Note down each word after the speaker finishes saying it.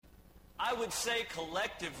I would say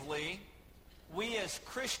collectively, we as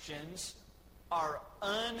Christians are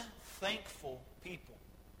unthankful people.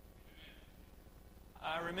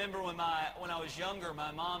 I remember when I was younger,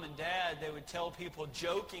 my mom and dad, they would tell people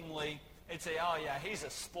jokingly, they'd say, oh yeah, he's a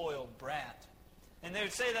spoiled brat. And they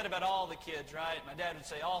would say that about all the kids, right? My dad would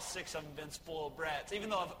say all 6 of them have been spoiled brats, even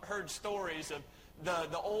though I've heard stories of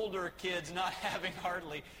the older kids not having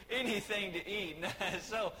hardly anything to eat.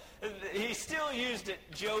 So he still used it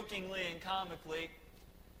jokingly and comically.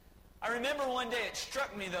 I remember one day it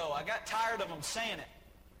struck me, though. I got tired of them saying it.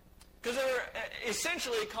 Because they were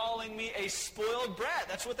essentially calling me a spoiled brat.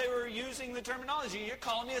 That's what they were using the terminology. You're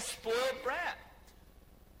calling me a spoiled brat.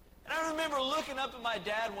 And I remember looking up at my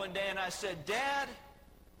dad one day and I said, Dad,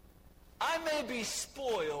 I may be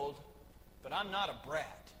spoiled, but I'm not a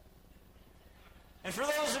brat. And for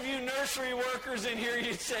those of you nursery workers in here,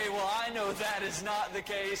 you'd say, well, I know that is not the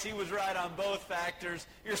case. He was right on both factors.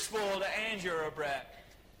 You're spoiled and you're a brat.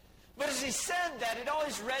 But as he said that, it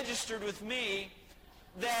always registered with me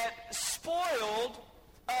that spoiled,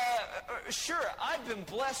 sure, I've been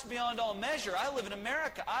blessed beyond all measure. I live in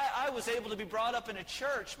America. I was able to be brought up in a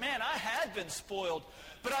church. Man, I had been spoiled.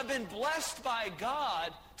 But I've been blessed by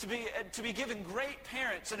God to be given great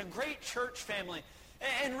parents and a great church family.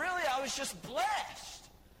 And really, I was just blessed.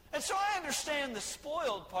 And so I understand the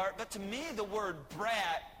spoiled part, but to me, the word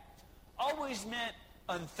brat always meant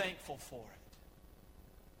unthankful for it.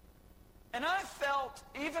 And I felt,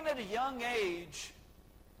 even at a young age,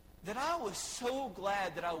 that I was so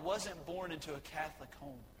glad that I wasn't born into a Catholic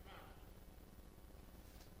home.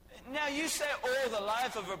 Now you say, oh, the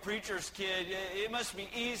life of a preacher's kid, it must be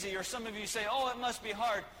easy. Or some of you say, oh, it must be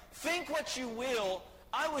hard. Think what you will.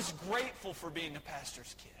 I was grateful for being a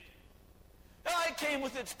pastor's kid. Now, it came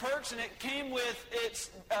with its perks and it came with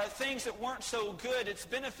its things that weren't so good, its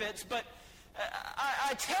benefits. But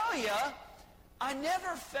I tell you, I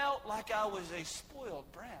never felt like I was a spoiled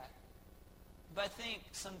brat. But I think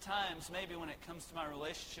sometimes, maybe when it comes to my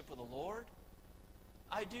relationship with the Lord,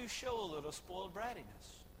 I do show a little spoiled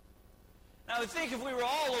brattiness. Now, I think if we were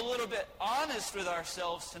all a little bit honest with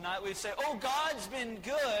ourselves tonight, we'd say, oh, God's been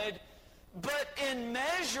good, but in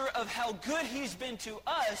measure of how good He's been to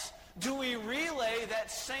us, do we relay that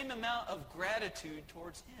same amount of gratitude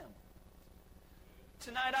towards Him?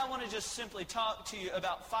 Tonight, I want to just simply talk to you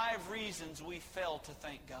about 5 reasons we fail to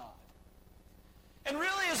thank God. And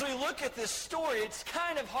really, as we look at this story, it's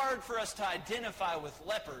kind of hard for us to identify with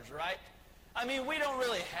lepers, right? I mean, we don't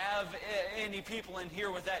really have any people in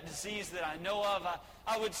here with that disease that I know of.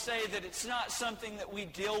 I would say that it's not something that we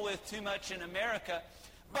deal with too much in America.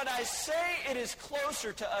 But I say it is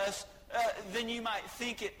closer to us than you might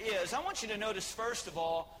think it is. I want you to notice, first of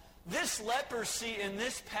all, this leprosy in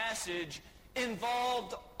this passage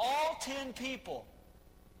involved all 10 people.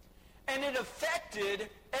 And it affected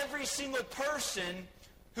every single person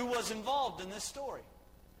who was involved in this story.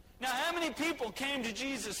 Now, how many people came to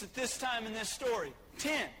Jesus at this time in this story?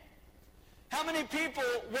 10. How many people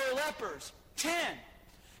were lepers? 10.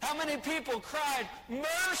 How many people cried,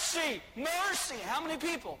 mercy, mercy? How many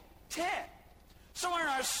people? 10. So in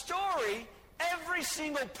our story, every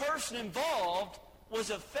single person involved was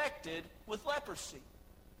affected with leprosy.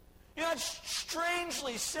 You know, it's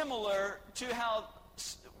strangely similar to how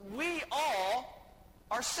we all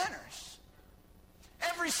are sinners.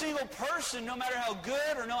 Every single person, no matter how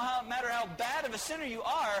good or no matter how bad of a sinner you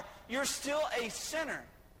are, you're still a sinner.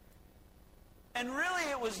 And really,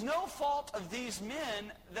 it was no fault of these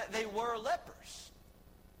men that they were lepers.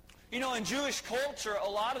 You know, in Jewish culture, a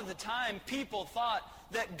lot of the time, people thought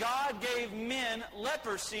that God gave men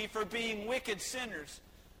leprosy for being wicked sinners.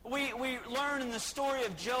 We learn in the story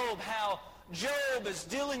of Job how Job is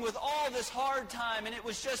dealing with all this hard time, and it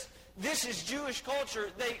was just, this is Jewish culture.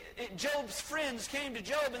 Job's friends came to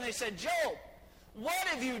Job and they said, Job, what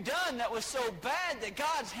have you done that was so bad that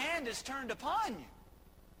God's hand has turned upon you?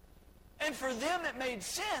 And for them it made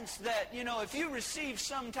sense that, you know, if you receive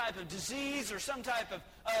some type of disease or some type of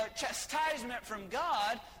chastisement from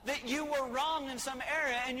God, that you were wrong in some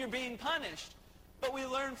area and you're being punished. But we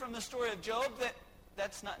learn from the story of Job that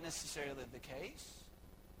that's not necessarily the case.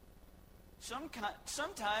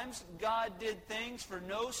 Sometimes God did things for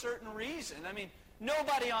no certain reason. I mean,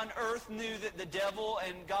 nobody on earth knew that the devil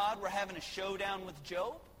and God were having a showdown with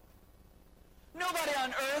Job. Nobody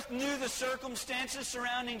on earth knew the circumstances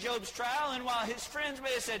surrounding Job's trial, and while his friends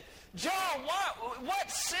may have said, Job, what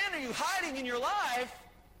sin are you hiding in your life?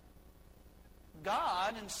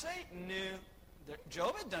 God and Satan knew that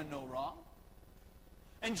Job had done no wrong.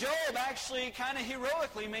 And Job actually kind of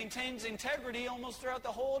heroically maintains integrity almost throughout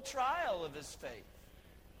the whole trial of his faith.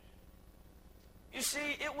 You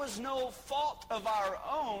see, it was no fault of our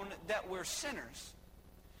own that we're sinners.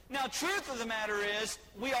 Now, truth of the matter is,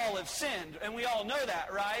 we all have sinned, and we all know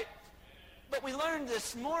that, right? But we learned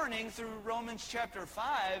this morning through Romans chapter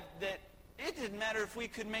 5 that it didn't matter if we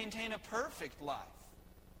could maintain a perfect life.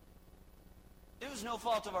 It was no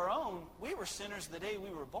fault of our own. We were sinners the day we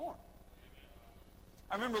were born.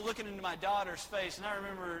 I remember looking into my daughter's face, and I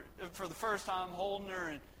remember for the first time holding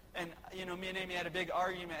her, and you know, me and Amy had a big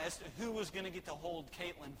argument as to who was going to get to hold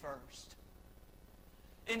Caitlin first.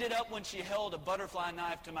 Ended up when she held a butterfly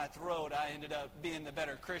knife to my throat, I ended up being the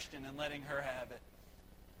better Christian and letting her have it.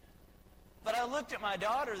 But I looked at my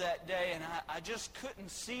daughter that day, and I just couldn't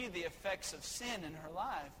see the effects of sin in her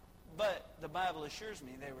life. But the Bible assures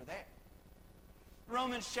me they were there.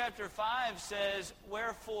 Romans chapter 5 says,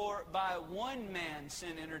 "Wherefore by one man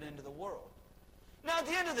sin entered into the world." Now at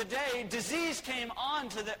the end of the day, disease came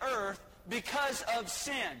onto the earth because of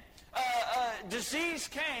sin. Disease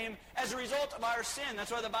came as a result of our sin.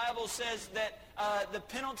 That's why the Bible says that the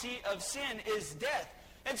penalty of sin is death.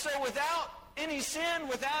 And so without any sin,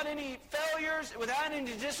 without any failures, without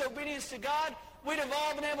any disobedience to God, we'd have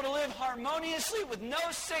all been able to live harmoniously with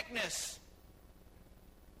no sickness.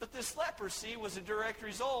 But this leprosy was a direct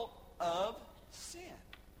result of sin.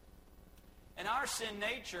 And our sin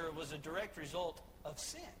nature was a direct result of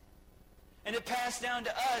sin. And it passed down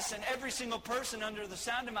to us, and every single person under the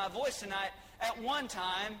sound of my voice tonight at one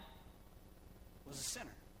time was a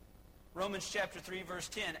sinner. Romans chapter 3, verse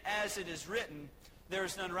 10, "As it is written, there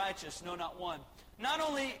is none righteous, no, not one." Not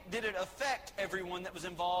only did it affect everyone that was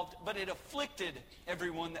involved, but it afflicted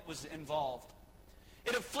everyone that was involved.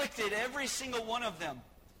 It afflicted every single one of them.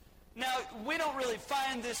 Now, we don't really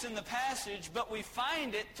find this in the passage, but we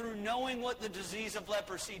find it through knowing what the disease of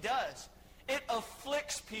leprosy does. It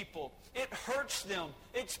afflicts people. It hurts them.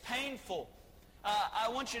 It's painful. I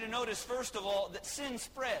want you to notice, first of all, that sin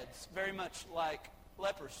spreads very much like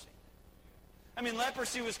leprosy. I mean,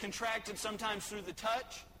 leprosy was contracted sometimes through the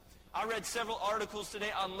touch. I read several articles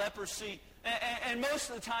today on leprosy, and most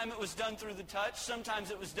of the time it was done through the touch.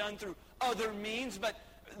 Sometimes it was done through other means, but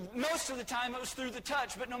most of the time it was through the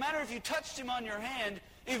touch. But no matter if you touched him on your hand,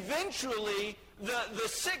 eventually the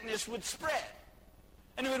sickness would spread.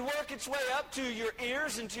 And it would work its way up to your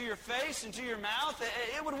ears and to your face and to your mouth.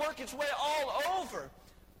 It would work its way all over.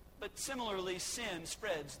 But similarly, sin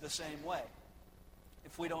spreads the same way.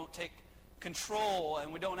 If we don't take control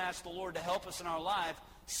and we don't ask the Lord to help us in our life,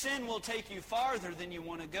 sin will take you farther than you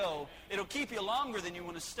want to go. It'll keep you longer than you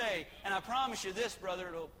want to stay. And I promise you this, brother,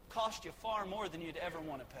 it'll cost you far more than you'd ever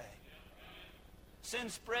want to pay. Sin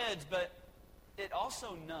spreads, but it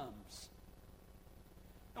also numbs.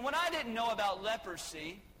 And what I didn't know about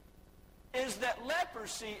leprosy is that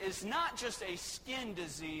leprosy is not just a skin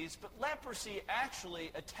disease, but leprosy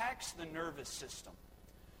actually attacks the nervous system.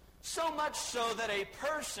 So much so that a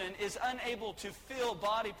person is unable to feel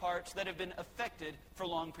body parts that have been affected for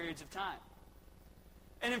long periods of time.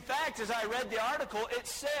 And in fact, as I read the article, it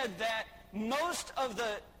said that most of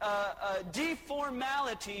the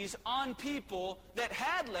deformalities on people that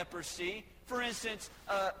had leprosy, for instance,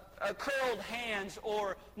 curled hands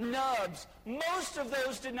or nubs, most of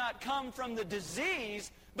those did not come from the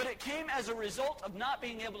disease, but it came as a result of not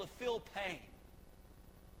being able to feel pain.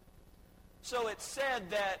 So it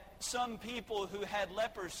said that some people who had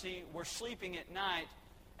leprosy were sleeping at night,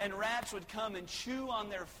 and rats would come and chew on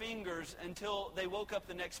their fingers until they woke up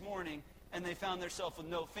the next morning and they found themselves with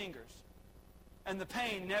no fingers. And the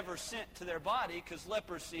pain never sent to their body because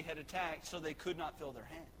leprosy had attacked, so they could not feel their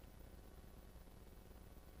hand.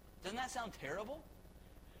 Doesn't that sound terrible?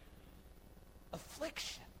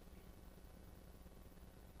 Affliction.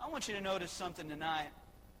 I want you to notice something tonight.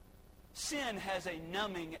 Sin has a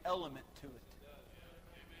numbing element to it.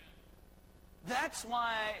 That's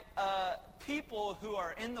why people who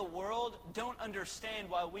are in the world don't understand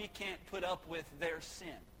why we can't put up with their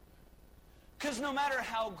sin. Because no matter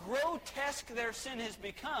how grotesque their sin has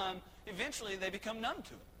become, eventually they become numb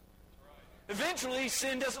to it. Eventually,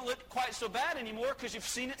 sin doesn't look quite so bad anymore because you've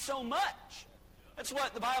seen it so much. That's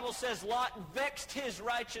what the Bible says, Lot vexed his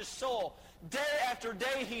righteous soul. Day after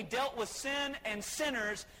day he dealt with sin and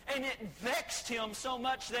sinners, and it vexed him so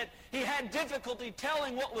much that he had difficulty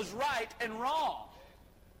telling what was right and wrong.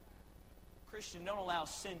 Christian, don't allow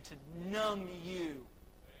sin to numb you.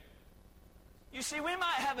 You see, we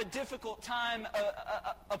might have a difficult time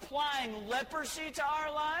applying leprosy to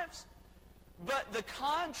our lives, but the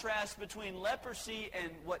contrast between leprosy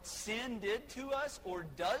and what sin did to us or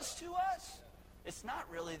does to us, it's not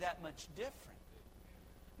really that much different.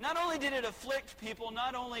 Not only did it afflict people,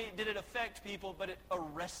 not only did it affect people, but it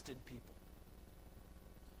arrested people.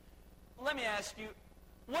 let me ask you,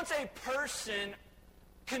 once a person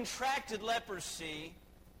contracted leprosy,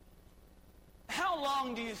 how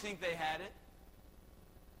long do you think they had it?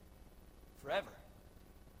 Forever.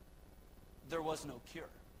 There was no cure.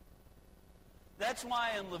 That's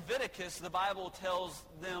why in Leviticus, the Bible tells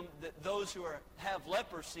them that those who have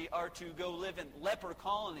leprosy are to go live in leper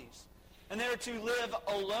colonies. And they're to live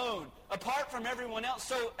alone, apart from everyone else,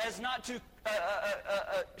 so as not to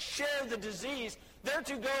share the disease. They're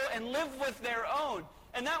to go and live with their own.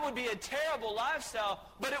 And that would be a terrible lifestyle,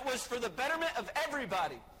 but it was for the betterment of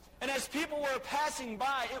everybody. And as people were passing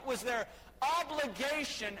by, it was their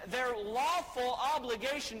obligation, their lawful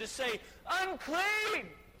obligation to say, unclean,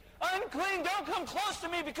 unclean, don't come close to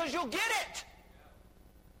me because you'll get it.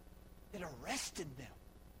 It arrested them.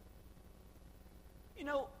 You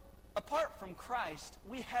know, apart from Christ,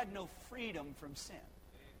 we had no freedom from sin.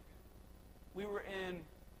 We were in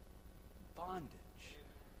bondage.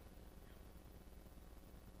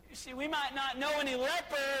 You see, we might not know any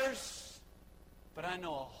lepers, but I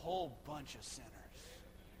know a whole bunch of sinners.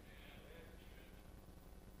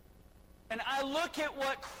 And I look at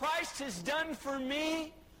what Christ has done for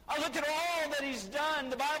me. I look at all that he's done.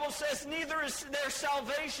 The Bible says, neither is there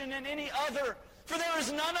salvation in any other, for there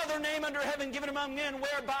is none other name under heaven given among men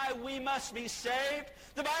whereby we must be saved.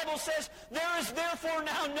 The Bible says, there is therefore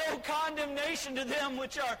now no condemnation to them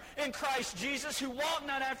which are in Christ Jesus, who walk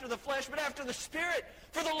not after the flesh, but after the Spirit.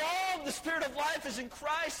 For the law of the Spirit of life is in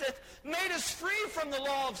Christ, that made us free from the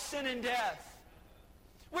law of sin and death.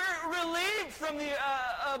 We're relieved from the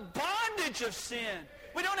bondage of sin.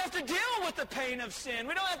 We don't have to deal with the pain of sin.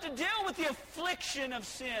 We don't have to deal with the affliction of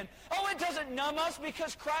sin. Oh, it doesn't numb us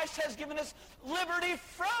because Christ has given us liberty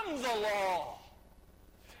from the law.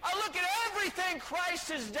 I look at everything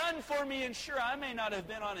Christ has done for me, and sure, I may not have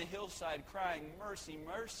been on a hillside crying, mercy,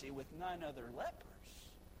 mercy, with none other lepers.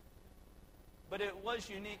 But it was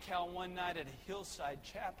unique how one night at a hillside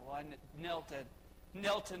chapel, I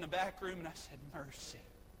knelt in the back room and I said, mercy.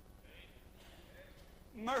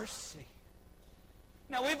 Mercy.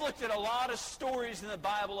 Now, we've looked at a lot of stories in the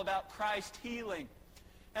Bible about Christ healing.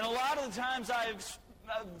 And a lot of the times I've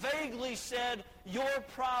vaguely said, your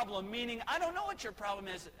problem, meaning I don't know what your problem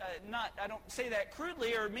is. I don't say that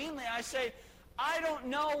crudely or meanly. I say, I don't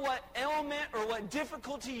know what ailment or what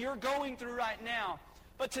difficulty you're going through right now.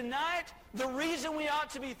 But tonight, the reason we ought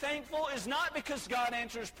to be thankful is not because God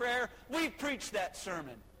answers prayer. We've preached that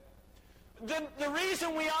sermon. The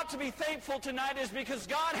reason we ought to be thankful tonight is because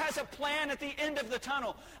God has a plan at the end of the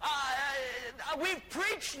tunnel. We've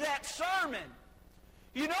preached that sermon.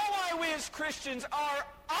 You know why we as Christians are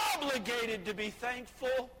obligated to be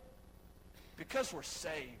thankful? Because we're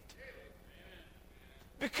saved.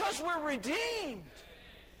 Because we're redeemed.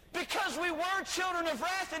 Because we were children of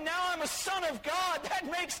wrath and now I'm a son of God. That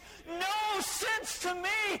makes no sense to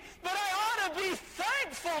me, but I ought to be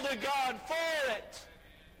thankful to God for it.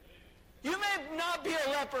 You may not be a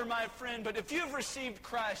leper, my friend, but if you've received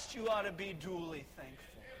Christ, you ought to be duly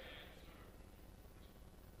thankful.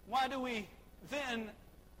 Why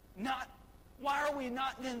are we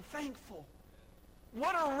not then thankful?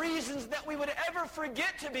 What are reasons that we would ever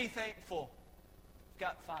forget to be thankful? I've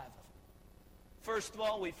got 5 of them. First of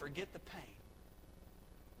all, we forget the pain.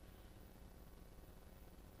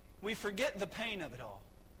 We forget the pain of it all.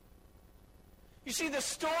 You see, the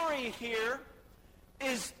story here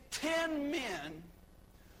is 10 men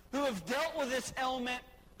who have dealt with this ailment,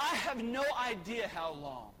 I have no idea how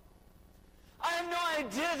long. I have no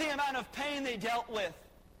idea the amount of pain they dealt with.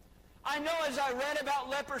 I know as I read about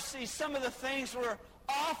leprosy, some of the things were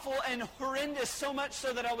awful and horrendous, so much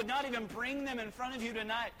so that I would not even bring them in front of you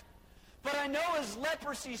tonight. But I know as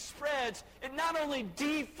leprosy spreads, it not only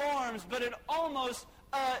deforms, but it almost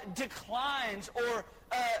declines or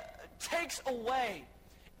takes away.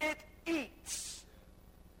 It eats.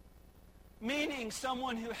 Meaning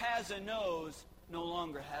someone who has a nose no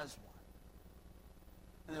longer has one.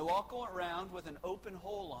 And they walk around with an open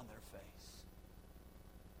hole on their face.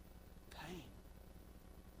 Pain.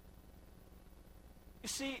 You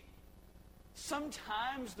see,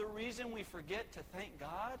 sometimes the reason we forget to thank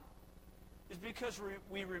God is because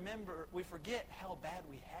we forget how bad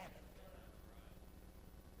we had it.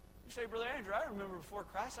 You say, Brother Andrew, I remember before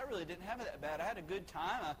Christ, I really didn't have it that bad. I had a good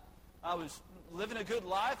time. I was living a good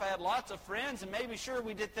life. I had lots of friends, and maybe sure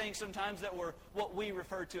we did things sometimes that were what we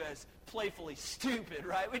refer to as playfully stupid,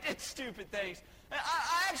 right? We did stupid things.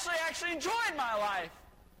 I actually enjoyed my life.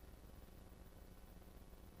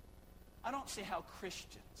 I don't see how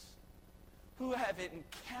Christians who have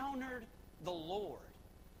encountered the Lord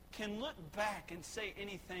can look back and say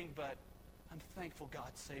anything but, I'm thankful God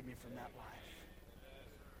saved me from that life.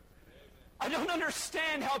 I don't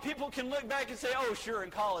understand how people can look back and say, oh, sure, in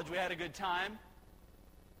college we had a good time.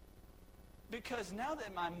 Because now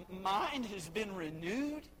that my mind has been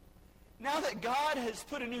renewed, now that God has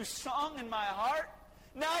put a new song in my heart,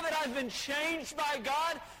 now that I've been changed by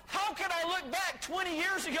God, how can I look back 20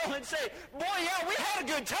 years ago and say, boy, yeah, we had a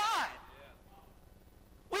good time?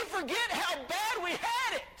 We forget how bad we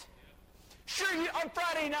had it. Sure, on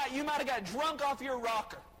Friday night, you might have got drunk off your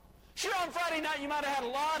rocker. Sure, on Friday night, you might have had a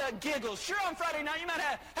lot of giggles. Sure, on Friday night, you might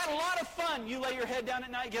have had a lot of fun. You lay your head down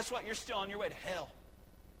at night, guess what? You're still on your way to hell.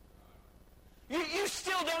 You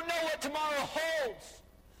still don't know what tomorrow holds.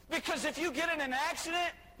 Because if you get in an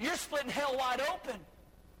accident, you're splitting hell wide open.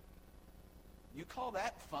 You call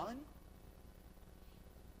that fun?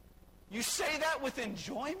 You say that with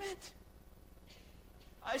enjoyment?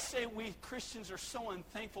 I say we Christians are so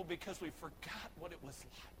unthankful because we forgot what it was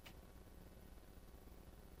like.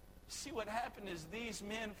 See, what happened is these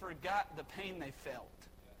men forgot the pain they felt.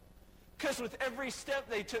 Because with every step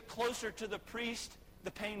they took closer to the priest,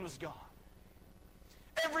 the pain was gone.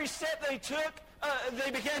 Every step they took,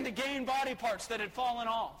 they began to gain body parts that had fallen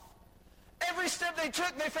off. Every step they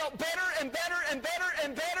took, they felt better and better and better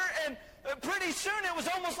and better, and pretty soon it was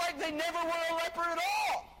almost like they never were a leper at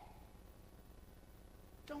all.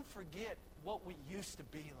 Don't forget what we used to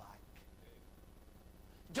be like.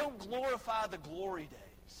 Don't glorify the glory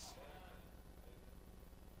days.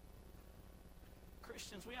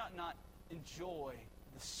 Christians, we ought not enjoy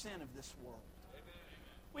the sin of this world.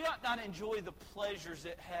 We ought not enjoy the pleasures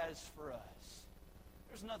it has for us.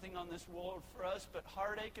 There's nothing on this world for us but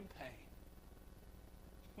heartache and pain.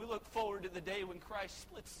 We look forward to the day when Christ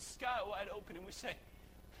splits the sky wide open and we say,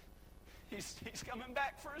 He's coming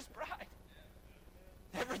back for His bride.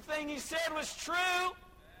 Everything He said was true.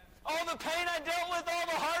 All the pain I dealt with, all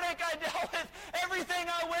the heartache I dealt with, everything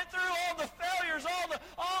I went through, all the failures,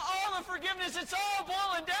 all the forgiveness, it's all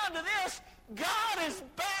boiling down to this. God is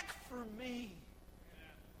back for me.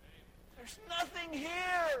 There's nothing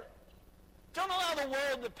here. Don't allow the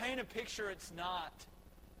world to paint a picture it's not.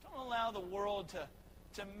 Don't allow the world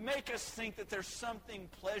to make us think that there's something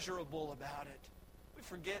pleasurable about it. We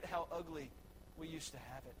forget how ugly we used to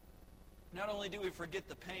have it. Not only do we forget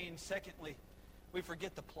the pain, secondly, we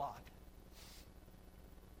forget the plot.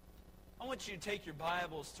 I want you to take your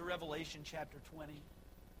Bibles to Revelation chapter 20.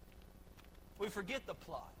 We forget the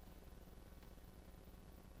plot.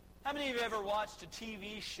 How many of you ever watched a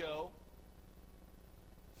TV show,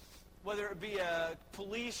 whether it be a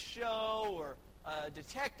police show or a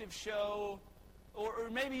detective show or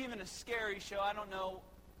maybe even a scary show, I don't know.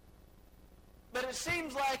 But it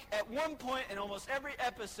seems like at one point in almost every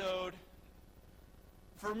episode,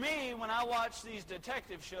 for me, when I watch these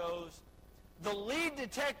detective shows, the lead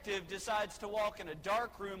detective decides to walk in a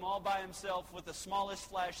dark room all by himself with the smallest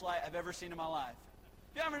flashlight I've ever seen in my life.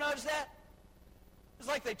 You ever notice that? It's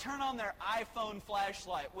like they turn on their iPhone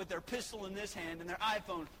flashlight with their pistol in this hand and their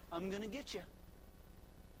iPhone, I'm going to get you.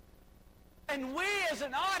 And we as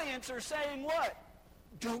an audience are saying what?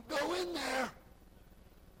 Don't go in there.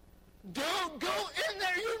 Don't go in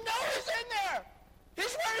there. You know he's in there.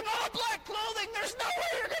 He's wearing all black clothing. There's no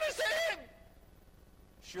way you're going to see him.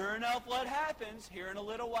 Sure enough, what happens? Here in a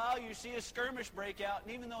little while, you see a skirmish break out.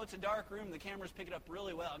 And even though it's a dark room, the cameras pick it up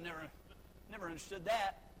really well. I've never understood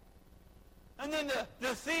that. And then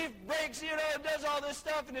the thief breaks, does all this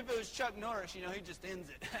stuff. And if it was Chuck Norris, he just ends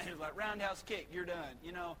it. He's like, roundhouse kick, you're done,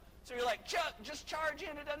 So you're like, Chuck, just charge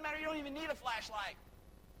in. It doesn't matter. You don't even need a flashlight.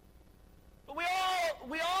 But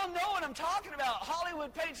we all know what I'm talking about.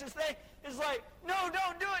 Hollywood paints this thing. It's like, no,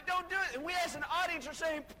 don't do it, don't do it. And we as an audience are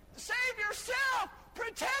saying, save yourself,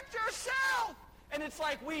 protect yourself. And it's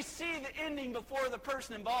like we see the ending before the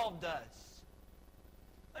person involved does.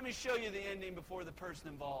 Let me show you the ending before the person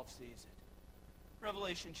involved sees it.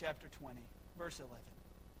 Revelation chapter 20, verse 11.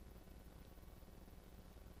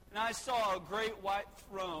 And I saw a great white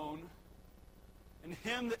throne, and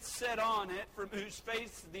him that sat on it, from whose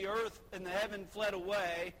face the earth and the heaven fled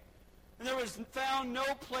away, and there was found no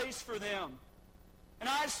place for them. And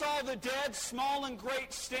I saw the dead, small and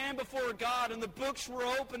great, stand before God, and the books were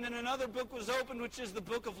opened, and another book was opened, which is the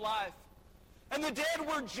book of life. And the dead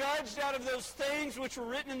were judged out of those things which were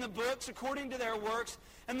written in the books according to their works.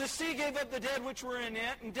 And the sea gave up the dead which were in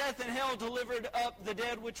it, and death and hell delivered up the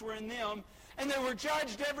dead which were in them. And they were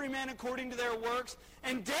judged every man according to their works.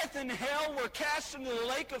 And death and hell were cast into the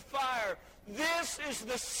lake of fire. This is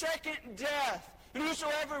the second death. And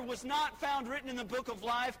whosoever was not found written in the book of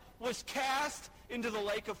life was cast into the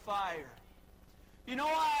lake of fire. You know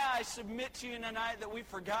why I submit to you tonight that we've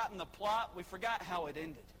forgotten the plot? We forgot how it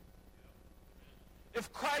ended.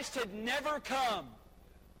 If Christ had never come,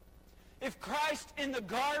 If Christ in the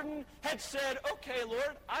garden had said, okay,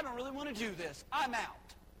 Lord, I don't really want to do this. I'm out.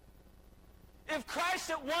 If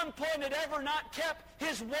Christ at one point had ever not kept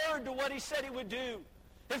his word to what he said he would do,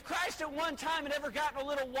 if Christ at one time had ever gotten a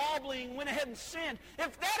little wobbly and went ahead and sinned,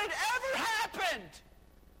 if that had ever happened,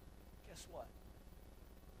 guess what?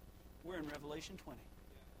 We're in Revelation 20.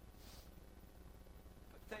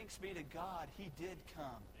 But thanks be to God, he did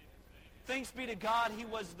come. Thanks be to God, he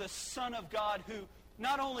was the Son of God who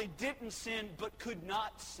not only didn't sin, but could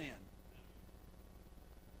not sin.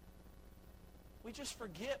 We just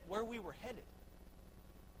forget where we were headed.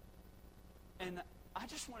 And I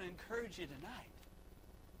just want to encourage you tonight.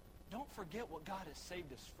 Don't forget what God has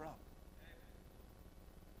saved us from.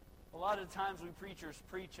 A lot of times we preachers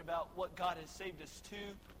preach about what God has saved us to.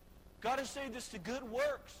 God has saved us to good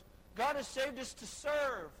works. God has saved us to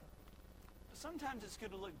serve. But sometimes it's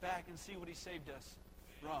good to look back and see what he saved us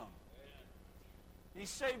from. He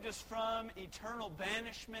saved us from eternal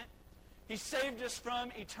banishment. He saved us from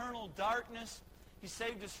eternal darkness. He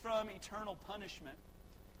saved us from eternal punishment.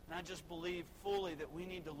 And I just believe fully that we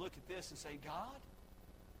need to look at this and say, God,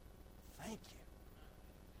 thank you.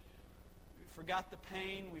 We forgot the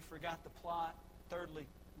pain. We forgot the plot. Thirdly,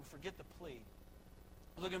 we forget the plea.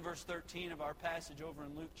 Look in verse 13 of our passage over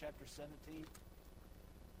in Luke chapter 17.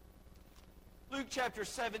 Luke chapter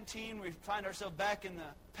 17, we find ourselves back in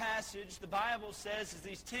the passage. The Bible says, as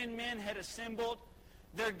these 10 men had assembled,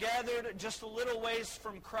 they're gathered just a little ways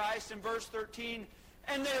from Christ. In verse 13,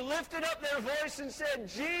 and they lifted up their voice and said,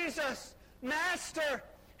 Jesus, Master,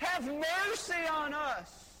 have mercy on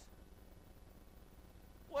us.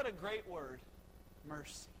 What a great word,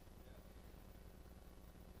 mercy.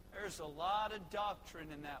 There's a lot of doctrine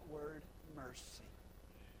in that word, mercy.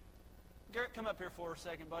 Garrett, come up here for a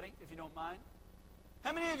second, buddy, if you don't mind.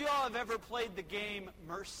 How many of y'all have ever played the game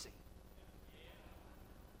Mercy?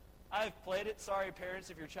 I've played it. Sorry, parents,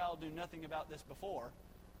 if your child knew nothing about this before.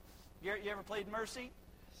 Garrett, you ever played Mercy?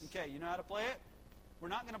 Okay, you know how to play it? We're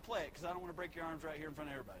not going to play it because I don't want to break your arms right here in front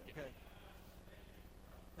of everybody,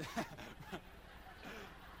 okay?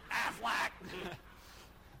 Affleck!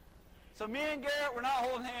 So me and Garrett, we're not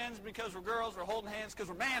holding hands because we're girls. We're holding hands because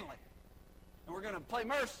we're manly. And we're going to play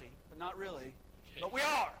Mercy, but not really. But we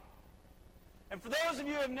are. And for those of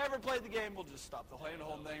you who have never played the game, we'll just stop the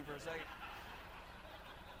hand-holding thing for a second.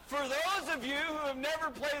 For those of you who have never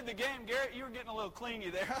played the game, Garrett, you were getting a little clingy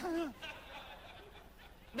there.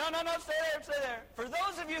 No, stay there. For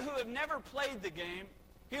those of you who have never played the game,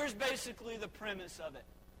 here's basically the premise of it.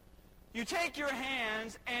 You take your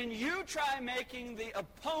hands and you try making the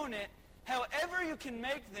opponent, however you can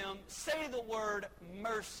make them, say the word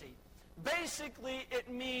mercy. Basically,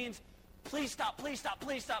 it means, please stop, please stop,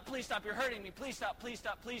 please stop, please stop. You're hurting me. Please stop, please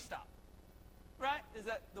stop, please stop. Right? Is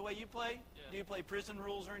that the way you play? Yeah. Do you play prison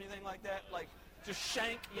rules or anything like that? Like just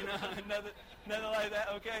shank, nothing like that,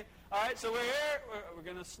 okay? All right, so we're here. We're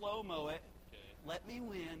going to slow-mo it. Okay. Let me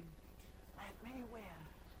win. Let me win.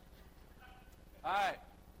 All right.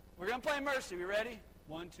 We're going to play Mercy. We ready?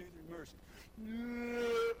 1, 2, 3, Mercy.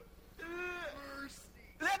 Mercy.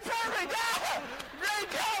 That's perfect. Ah! Great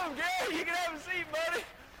job, Gary. You can have a seat, buddy.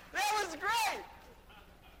 That was great.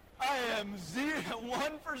 I am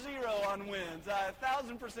 1 for 0 on wins.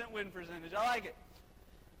 1,000% win percentage. I like it.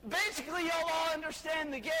 Basically, y'all all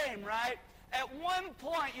understand the game, right? At one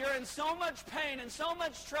point, you're in so much pain and so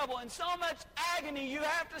much trouble and so much agony, you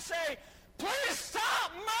have to say, please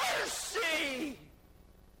stop, mercy!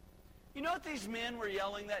 You know what these men were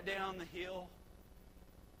yelling that day on the hill?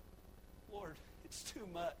 Lord, it's too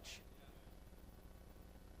much.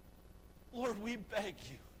 Lord, we beg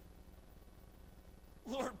you.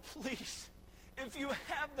 Lord, please, if you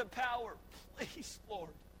have the power, please, Lord.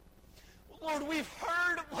 Lord, we've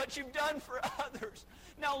heard of what you've done for others.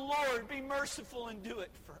 Now, Lord, be merciful and do it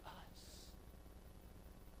for us.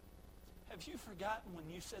 Have you forgotten when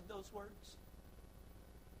you said those words?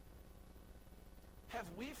 Have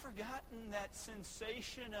we forgotten that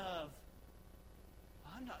sensation of,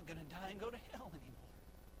 I'm not going to die and go to hell anymore?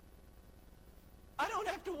 I don't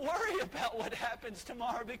have to worry about what happens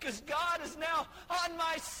tomorrow because God is now on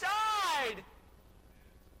my side.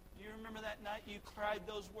 Do you remember that night you cried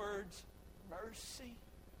those words, mercy?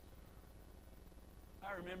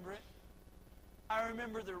 I remember it. I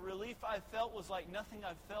remember the relief I felt was like nothing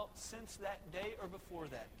I've felt since that day or before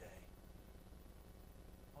that day.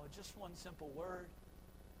 Oh, just one simple word,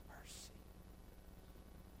 mercy.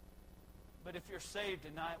 But if you're saved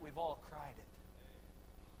tonight, we've all cried it.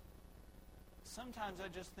 Sometimes I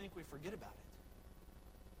just think we forget about it.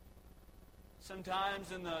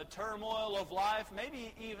 Sometimes in the turmoil of life,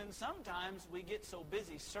 maybe even sometimes we get so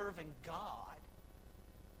busy serving God,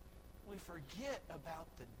 we forget about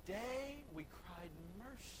the day we cried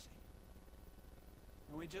mercy.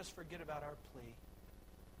 And we just forget about our plea.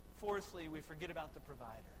 Fourthly, we forget about the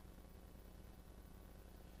provider.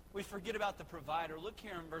 We forget about the provider. Look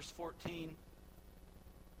here in verse 14.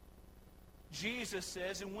 Jesus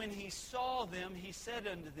says, and when he saw them, he said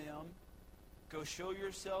unto them, go show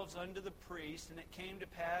yourselves unto the priest. And it came to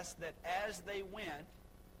pass that as they went,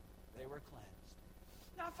 they were cleansed.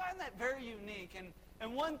 Now, I find that very unique.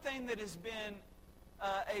 And one thing that has been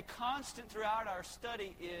a constant throughout our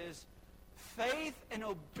study is faith and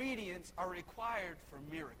obedience are required for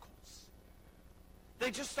miracles.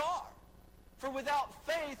 They just are. For without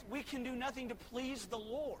faith, we can do nothing to please the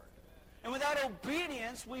Lord. And without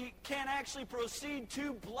obedience, we can't actually proceed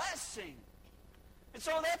to blessing. And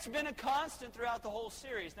so that's been a constant throughout the whole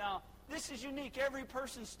series. Now, this is unique. Every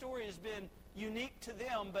person's story has been unique to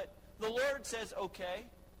them, but the Lord says, okay,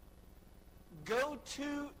 go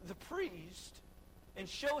to the priest and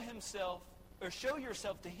show yourself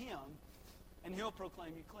to him, and he'll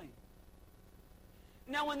proclaim you clean.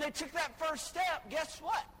 Now, when they took that first step, guess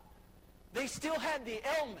what? They still had the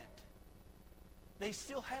ailment. They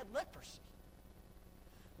still had leprosy.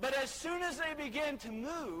 But as soon as they began to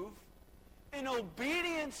move in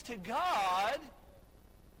obedience to God,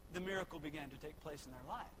 the miracle began to take place in their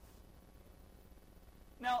life.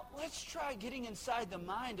 Now, let's try getting inside the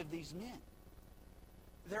mind of these men.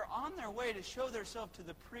 They're on their way to show themselves to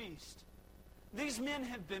the priest. These men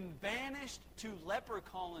have been banished to leper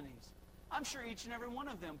colonies. I'm sure each and every one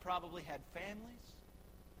of them probably had families.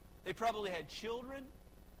 They probably had children.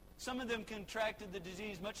 Some of them contracted the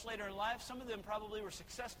disease much later in life. Some of them probably were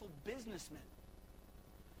successful businessmen.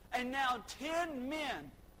 And now 10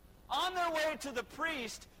 men on their way to the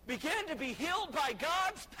priest began to be healed by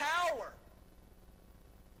God's power.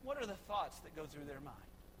 What are the thoughts that go through their mind?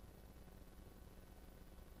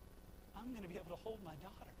 I'm going to be able to hold my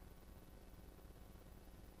daughter.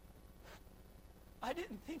 I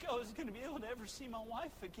didn't think I was going to be able to ever see my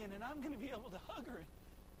wife again, and I'm going to be able to hug her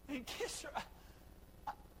and kiss her.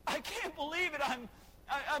 I can't believe it.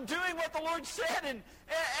 I'm doing what the Lord said, and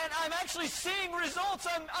I'm actually seeing results.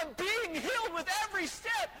 I'm being healed with every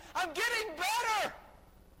step. I'm getting better.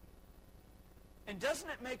 And doesn't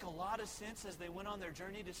it make a lot of sense as they went on their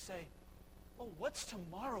journey to say, well, what's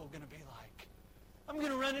tomorrow going to be like? I'm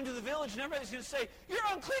going to run into the village, and everybody's going to say, you're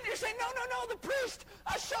unclean. You're saying, no, the priest.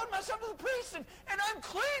 I showed myself to the priest, and I'm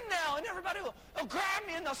clean now. And everybody will grab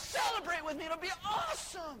me, and they'll celebrate with me. It'll be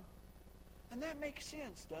awesome. And that makes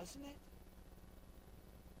sense, doesn't it?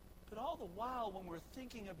 But all the while, when we're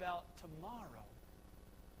thinking about tomorrow,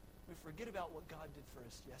 we forget about what God did for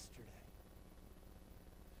us yesterday.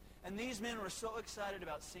 And these men were so excited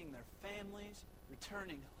about seeing their families,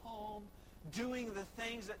 returning home, doing the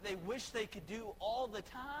things that they wish they could do all the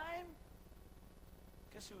time.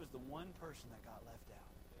 Guess who was the one person that got left out?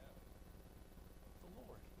 The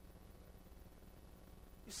Lord.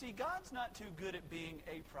 You see, God's not too good at being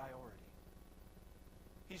a priority.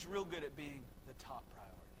 He's real good at being the top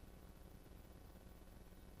priority.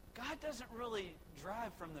 God doesn't really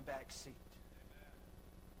drive from the back seat.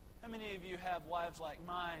 How many of you have wives like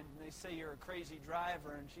mine? They say you're a crazy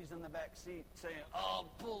driver, and she's in the back seat saying, oh,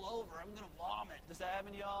 pull over, I'm going to vomit. Does that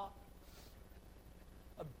happen to y'all?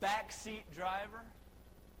 A backseat driver?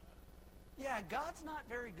 Yeah, God's not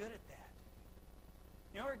very good at that.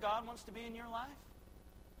 You know where God wants to be in your life?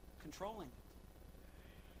 Controlling it.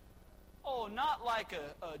 Oh, not like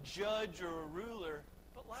a judge or a ruler,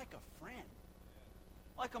 but like a friend.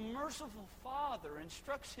 Like a merciful father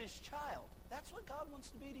instructs his child. That's what God wants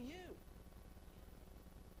to be to you.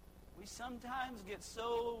 We sometimes get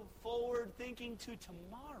so forward thinking to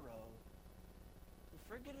tomorrow,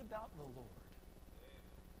 we forget about the Lord.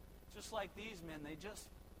 Just like these men, they just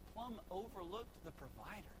plumb overlooked the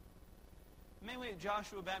provider. May we at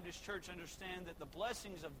Joshua Baptist Church understand that the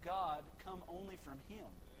blessings of God come only from him.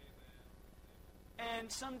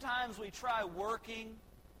 And sometimes we try working.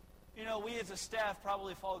 You know, we as a staff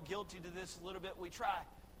probably fall guilty to this a little bit. We try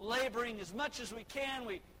laboring as much as we can.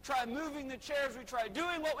 We try moving the chairs. We try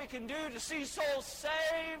doing what we can do to see souls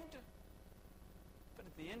saved. But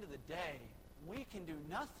at the end of the day, we can do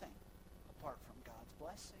nothing apart from God's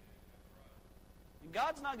blessing. And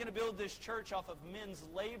God's not going to build this church off of men's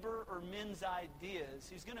labor or men's ideas.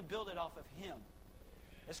 He's going to build it off of him.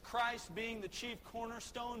 As Christ being the chief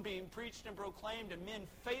cornerstone, being preached and proclaimed, and men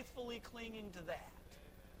faithfully clinging to that.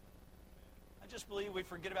 I just believe we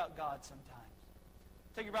forget about God sometimes.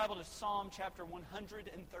 Take your Bible to Psalm chapter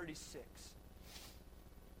 136.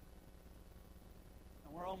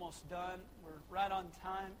 And we're almost done. We're right on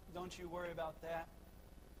time. Don't you worry about that.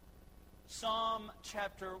 Psalm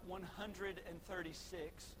chapter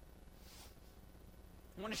 136.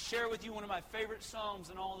 I want to share with you one of my favorite psalms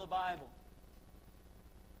in all the Bible.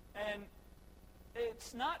 And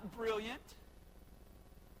it's not brilliant,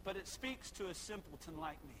 but it speaks to a simpleton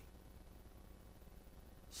like me.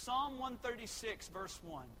 Psalm 136, verse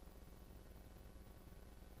 1.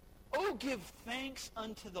 Oh, give thanks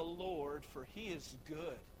unto the Lord, for he is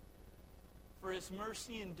good, for his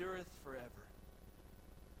mercy endureth forever.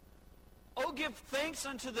 Oh, give thanks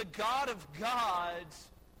unto the God of gods,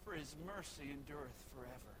 for his mercy endureth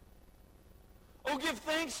forever. Oh, give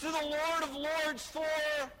thanks to the Lord of lords, for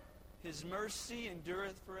his mercy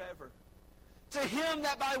endureth forever. To him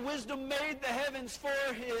that by wisdom made the heavens, for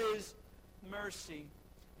his mercy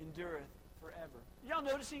endureth forever. Y'all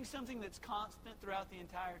noticing something that's constant throughout the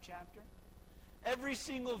entire chapter? Every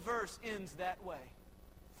single verse ends that way.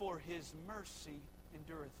 For his mercy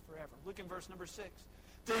endureth forever. Look in verse number 6.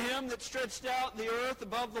 To him that stretched out the earth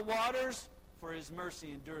above the waters, for his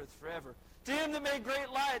mercy endureth forever. To him that made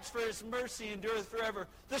great lights, for his mercy endureth forever.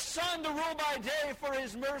 The sun to rule by day, for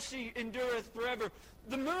his mercy endureth forever.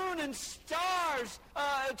 The moon and stars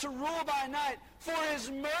to rule by night, for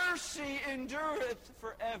his mercy endureth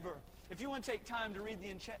forever. If you want to take time to read the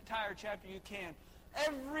entire chapter, you can.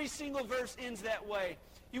 Every single verse ends that way.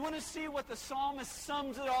 You want to see what the psalmist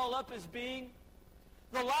sums it all up as being?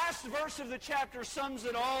 The last verse of the chapter sums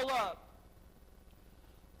it all up.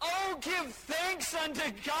 Oh, give thanks unto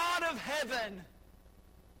God of heaven,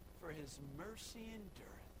 for his mercy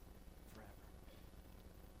endureth forever.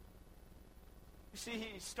 You see,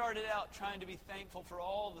 he started out trying to be thankful for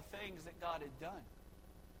all the things that God had done.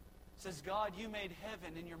 He says, God, you made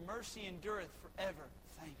heaven, and your mercy endureth forever.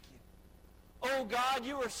 Thank you. Oh, God,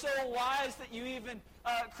 you are so wise that you even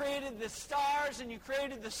created the stars, and you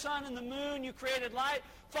created the sun and the moon. You created light.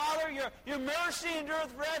 Father, your mercy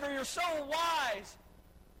endureth forever. You're so wise.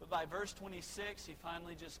 But by verse 26, he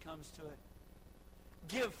finally just comes to it.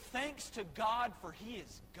 Give thanks to God, for he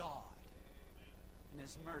is God, and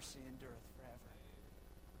his mercy endureth forever.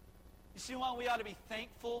 You see why we ought to be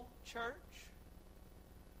thankful, church?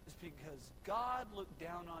 It's because God looked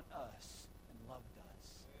down on us and loved us.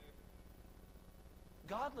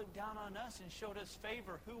 God looked down on us and showed us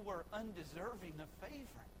favor who were undeserving of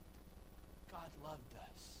favor. God loved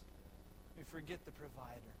us. We forget the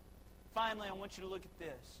provider. Finally, I want you to look at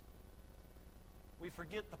this. We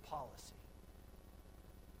forget the policy.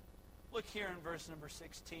 Look here in verse number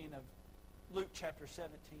 16 of Luke chapter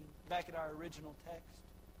 17, back at our original text.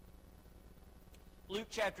 Luke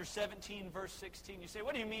chapter 17, verse 16. You say,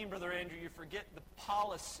 what do you mean, Brother Andrew, you forget the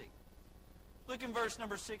policy? Look in verse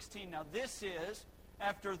number 16. Now this is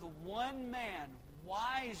after the one man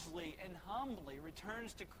wisely and humbly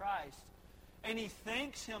returns to Christ, and he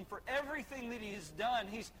thanks him for everything that he has done.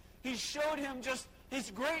 He showed him just his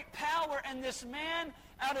great power, and this man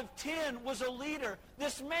out of 10 was a leader.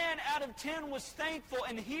 This man out of 10 was thankful,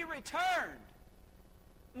 and he returned.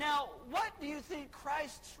 Now, what do you think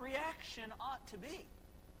Christ's reaction ought to be?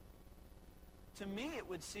 To me, it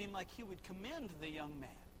would seem like he would commend the young man.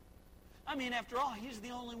 I mean, after all, he's the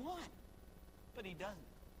only one. But he doesn't.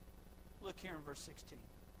 Look here in verse 16.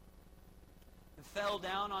 And fell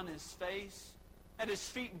down on his face at his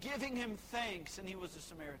feet, giving him thanks, and he was a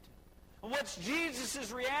Samaritan. And what's Jesus'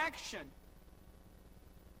 reaction?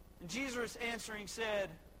 And Jesus answering said,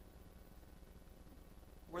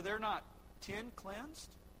 were there not 10 cleansed?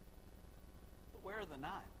 But where are the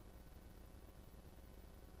 9?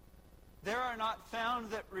 There are not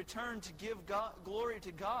found that return to give glory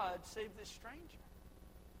to God save this stranger.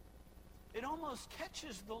 It almost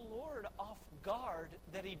catches the Lord off guard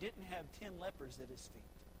that he didn't have 10 lepers at his feet.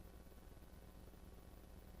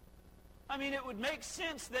 I mean, it would make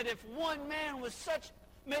sense that if one man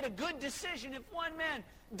made a good decision, if one man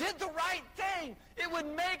did the right thing, it would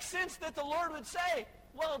make sense that the Lord would say,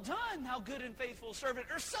 well done, thou good and faithful servant,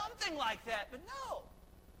 or something like that. But no.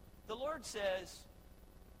 The Lord says,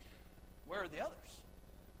 where are the others?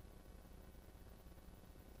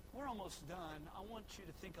 We're almost done. I want you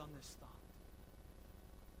to think on this thought.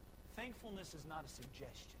 Thankfulness is not a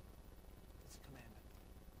suggestion. It's a commandment.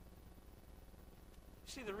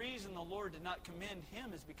 See, the reason the Lord did not commend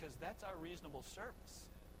him is because that's our reasonable service.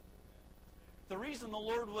 The reason the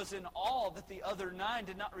Lord was in awe that the other 9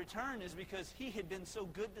 did not return is because he had been so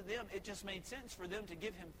good to them, it just made sense for them to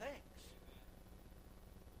give him thanks.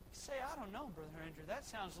 You say, I don't know, Brother Andrew, that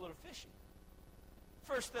sounds a little fishy.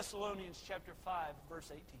 1 Thessalonians chapter 5, verse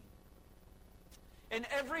 18. In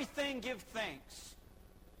everything give thanks,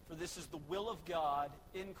 for this is the will of God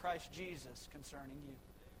in Christ Jesus concerning you.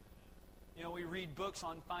 You know, we read books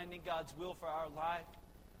on finding God's will for our life.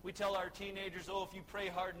 We tell our teenagers, oh, if you pray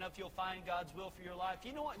hard enough, you'll find God's will for your life.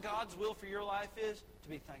 You know what God's will for your life is? To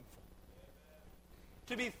be thankful.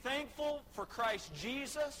 To be thankful for Christ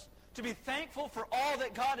Jesus. To be thankful for all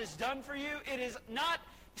that God has done for you. It is not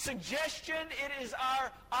suggestion, it is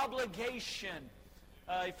our obligation.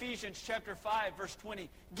 Ephesians chapter 5, verse 20.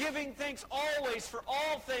 Giving thanks always for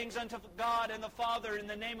all things unto God and the Father in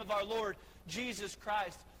the name of our Lord Jesus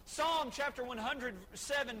Christ. Psalm chapter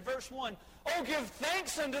 107, verse 1. Oh, give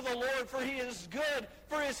thanks unto the Lord, for He is good,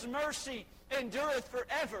 for His mercy endureth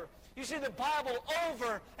forever. You see, the Bible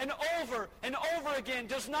over and over and over again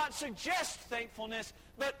does not suggest thankfulness,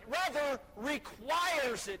 but rather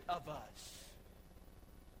requires it of us.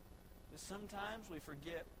 But sometimes we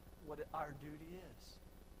forget what our duty is.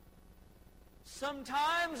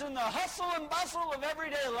 Sometimes in the hustle and bustle of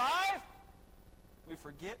everyday life, we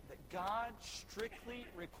forget that God strictly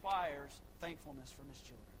requires thankfulness from His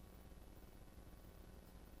children.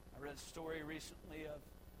 I read a story recently of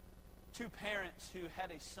two parents who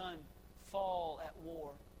had a son fall at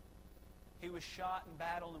war. He was shot in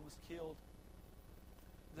battle and was killed.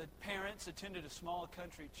 The parents attended a small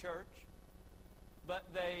country church, but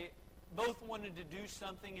they both wanted to do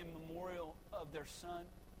something in memorial of their son.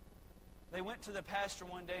 They went to the pastor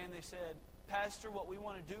one day and they said, Pastor, what we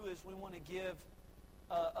want to do is we want to give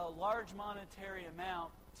a large monetary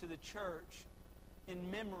amount to the church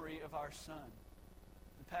in memory of our son.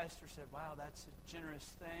 The pastor said, wow, that's a generous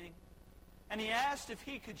thing. And he asked if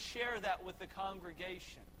he could share that with the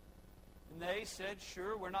congregation. And they said,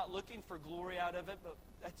 sure, we're not looking for glory out of it, but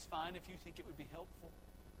that's fine if you think it would be helpful.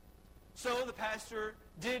 So the pastor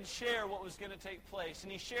did share what was going to take place.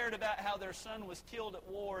 And he shared about how their son was killed at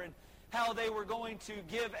war and how they were going to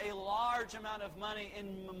give a large amount of money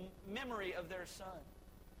in memory of their son.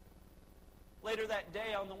 Later that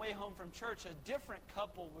day, on the way home from church, a different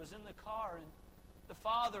couple was in the car, and the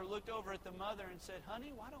father looked over at the mother and said,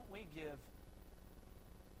 honey, why don't we give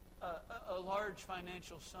a large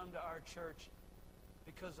financial sum to our church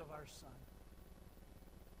because of our son?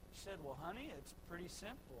 She said, well, honey, it's pretty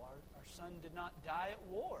simple. Our son did not die at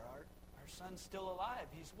war. Our son's still alive.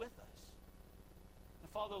 He's with us. The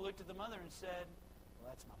father looked at the mother and said, well,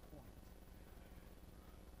 that's my point.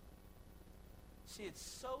 See, it's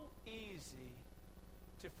so easy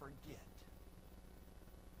to forget.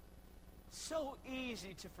 So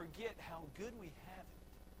easy to forget how good we have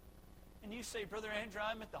it. And you say, Brother Andrew,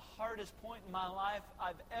 I'm at the hardest point in my life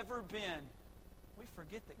I've ever been. We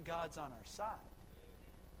forget that God's on our side.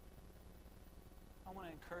 I want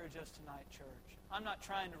to encourage us tonight, church. I'm not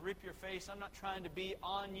trying to rip your face. I'm not trying to be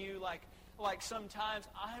on you like sometimes.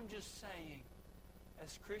 I'm just saying,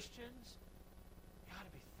 as Christians, we ought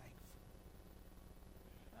to be thankful.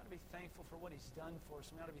 We ought to be thankful for what He's done for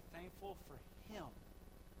us. We ought to be thankful for Him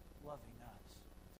loving us.